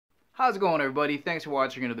How's it going, everybody? Thanks for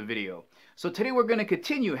watching another video. So today we're going to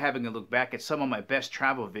continue having a look back at some of my best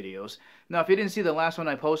travel videos. Now if you didn't see the last one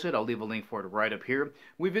I posted, I'll leave a link for it right up here.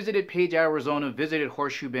 We visited Page, Arizona, visited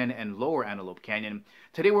Horseshoe Bend and Lower Antelope Canyon.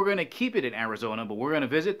 Today we're going to keep it in Arizona, but we're going to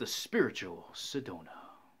visit the spiritual Sedona.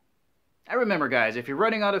 And remember guys, if you're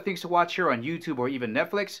running out of things to watch here on YouTube or even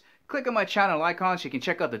Netflix, click on my channel icon so you can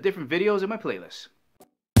check out the different videos in my playlist.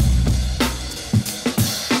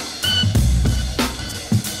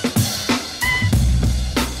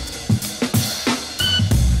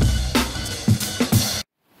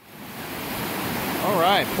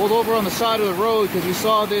 Alright, pulled over on the side of the road because we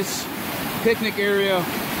saw this picnic area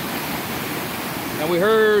and we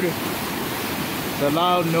heard the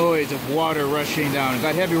loud noise of water rushing down. It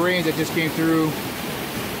got heavy rains that just came through.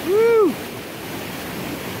 Woo!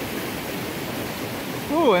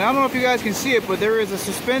 Oh, and I don't know if you guys can see it, but there is a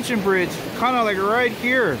suspension bridge kind of like right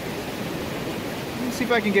here. Let's see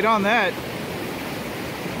if I can get on that.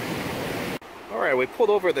 Alright, we pulled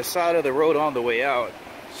over the side of the road on the way out.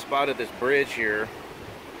 Spotted this bridge here.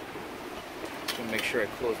 Just gonna make sure I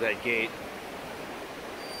close that gate.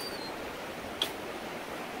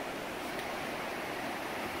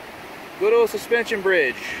 Good old suspension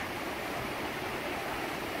bridge.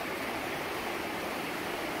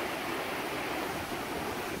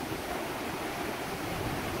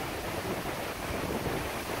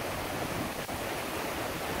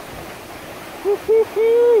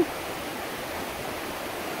 Woo-hoo-hoo!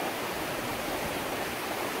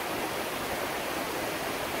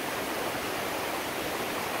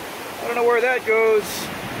 I don't know where that goes.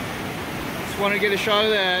 Just want to get a shot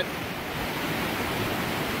of that.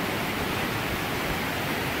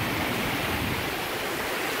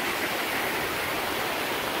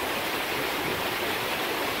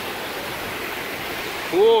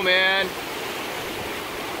 Cool, man.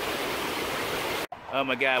 Oh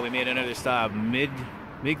my god, we made another stop.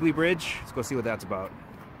 Migley Bridge. Let's go see what that's about.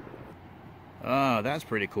 Oh, that's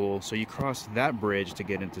pretty cool. So you cross that bridge to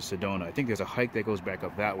get into Sedona. I think there's a hike that goes back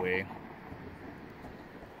up that way.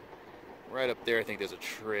 Right up there, I think there's a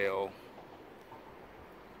trail.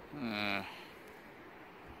 I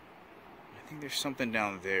think there's something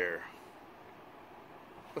down there.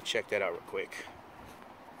 Let's check that out real quick.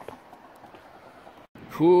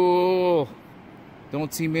 Cool.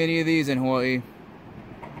 Don't see many of these in Hawaii.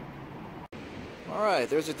 Alright,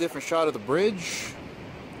 there's a different shot of the bridge.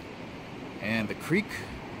 And the creek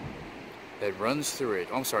that runs through it.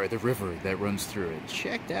 Oh, I'm sorry, the river that runs through it.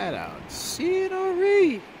 Check that out.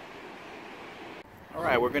 Scenery!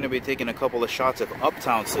 Alright, we're going to be taking a couple of shots of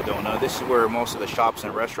Uptown Sedona. This is where most of the shops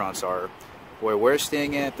and restaurants are. Where we're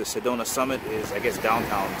staying at, the Sedona Summit, is, I guess,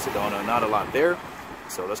 downtown Sedona. Not a lot there.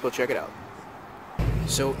 So let's go check it out.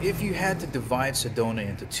 So if you had to divide Sedona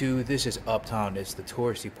into two, this is Uptown, it's the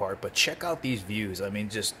touristy part, but check out these views. I mean,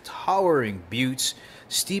 just towering buttes,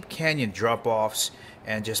 steep canyon drop-offs,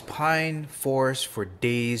 and just pine forest for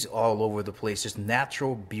days all over the place. Just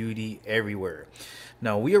natural beauty everywhere.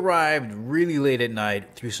 Now, we arrived really late at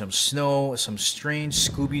night through some snow, some strange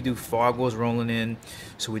Scooby-Doo fog was rolling in,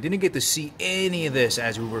 so we didn't get to see any of this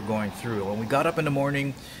as we were going through. When we got up in the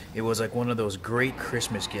morning, it was like one of those great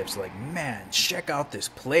Christmas gifts. Like, man, check out this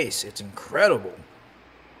place. It's incredible.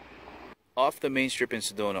 Off the main strip in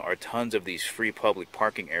Sedona are tons of these free public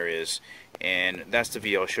parking areas, and that's the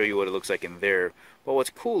view. I'll show you what it looks like in there. But what's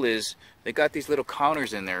cool is they got these little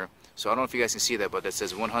counters in there. So I don't know if you guys can see that, but that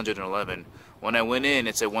says 111. When I went in,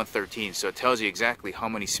 it said 113. So it tells you exactly how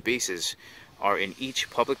many spaces are in each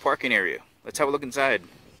public parking area. Let's have a look inside.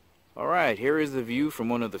 Alright, here is the view from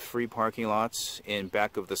one of the free parking lots in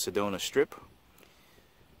back of the Sedona Strip.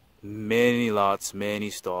 Many lots, many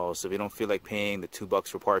stalls. So if you don't feel like paying the $2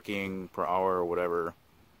 for parking per hour or whatever,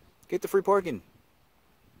 get the free parking.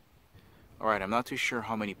 Alright, I'm not too sure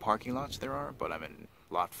how many parking lots there are, but I'm in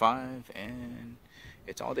lot 5 and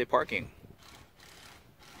it's all day parking.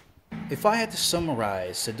 If I had to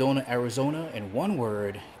summarize Sedona, Arizona in one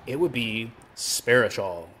word, it would be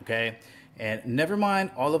spiritual, okay? And never mind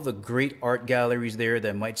all of the great art galleries there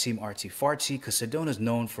that might seem artsy-fartsy, because Sedona is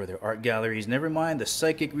known for their art galleries. Never mind the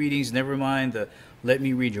psychic readings, never mind the let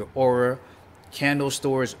me read your aura, candle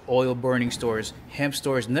stores, oil burning stores, hemp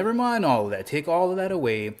stores, never mind all of that. Take all of that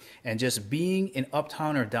away, and just being in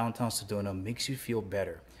uptown or downtown Sedona makes you feel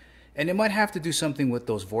better. And it might have to do something with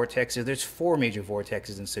those vortexes. There's 4 major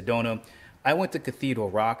vortexes in Sedona. I went to Cathedral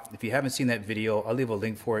Rock. If you haven't seen that video, I'll leave a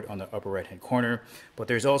link for it on the upper right hand corner. But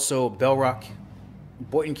there's also Bell Rock,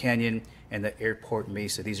 Boynton Canyon, and the Airport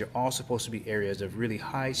Mesa. These are all supposed to be areas of really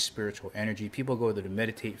high spiritual energy. People go there to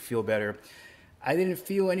meditate, feel better. I didn't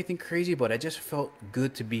feel anything crazy, but I just felt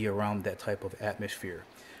good to be around that type of atmosphere.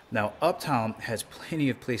 Now, Uptown has plenty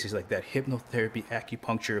of places like that. Hypnotherapy,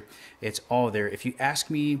 acupuncture, it's all there. If you ask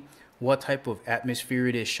me what type of atmosphere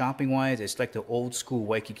it is shopping-wise, it's like the old school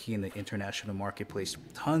Waikiki in the international marketplace.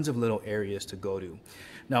 Tons of little areas to go to.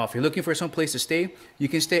 Now, if you're looking for some place to stay, you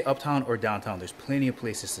can stay uptown or downtown. There's plenty of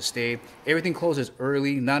places to stay. Everything closes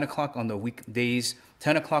early, 9 o'clock on the weekdays,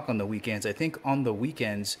 10 o'clock on the weekends. I think on the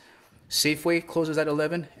weekends, Safeway closes at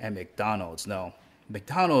 11 and McDonald's. Now,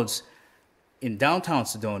 McDonald's in downtown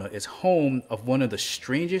Sedona is home of one of the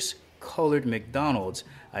strangest colored McDonald's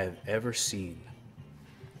I have ever seen.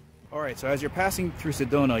 All right, so as you're passing through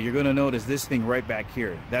Sedona, you're gonna notice this thing right back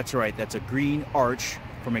here. That's right, that's a green arch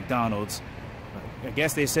for McDonald's. I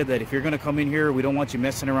guess they said that if you're gonna come in here, we don't want you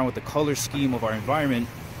messing around with the color scheme of our environment.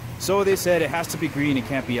 So they said it has to be green, it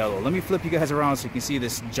can't be yellow. Let me flip you guys around so you can see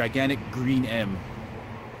this gigantic green M.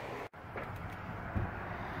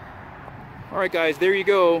 All right, guys, there you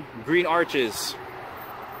go, green arches.